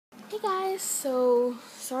Hey guys, so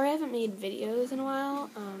sorry I haven't made videos in a while,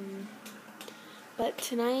 but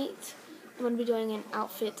tonight I'm going to be doing an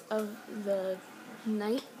outfit of the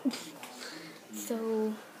night.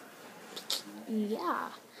 So,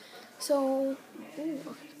 yeah. So,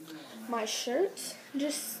 my shirt,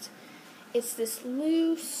 it's this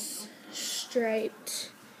loose,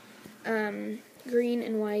 striped, green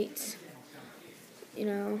and white,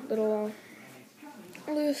 little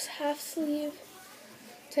loose half sleeve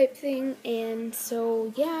type thing, and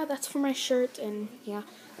so yeah, that's for my shirt, and yeah,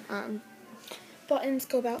 buttons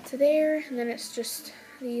go about to there, and then it's just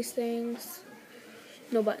these things,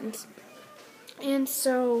 no buttons. And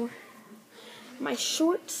so my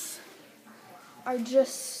shorts are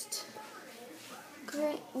just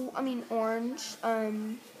orange,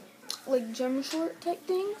 like gym short type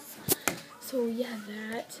things. So yeah,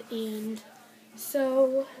 that, and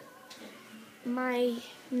so my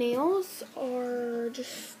nails are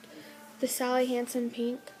just the Sally Hansen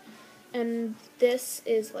pink, and this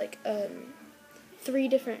is like 3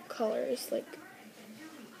 different colors. Like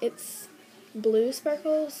it's blue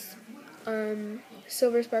sparkles,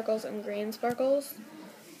 silver sparkles, and green sparkles,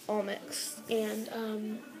 all mixed.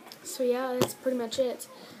 And so yeah, that's pretty much it.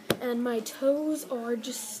 And my toes are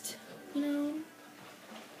just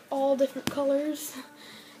all different colors.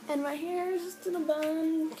 And my hair is just in a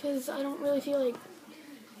bun because I don't really feel like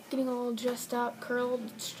getting all dressed up, curled,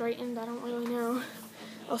 straightened. I don't really know.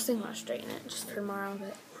 I'll see when I straighten it just for tomorrow,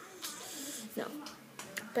 but no.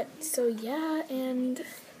 But so yeah, and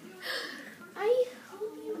I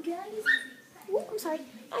hope you guys.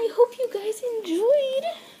 I hope you guys enjoyed.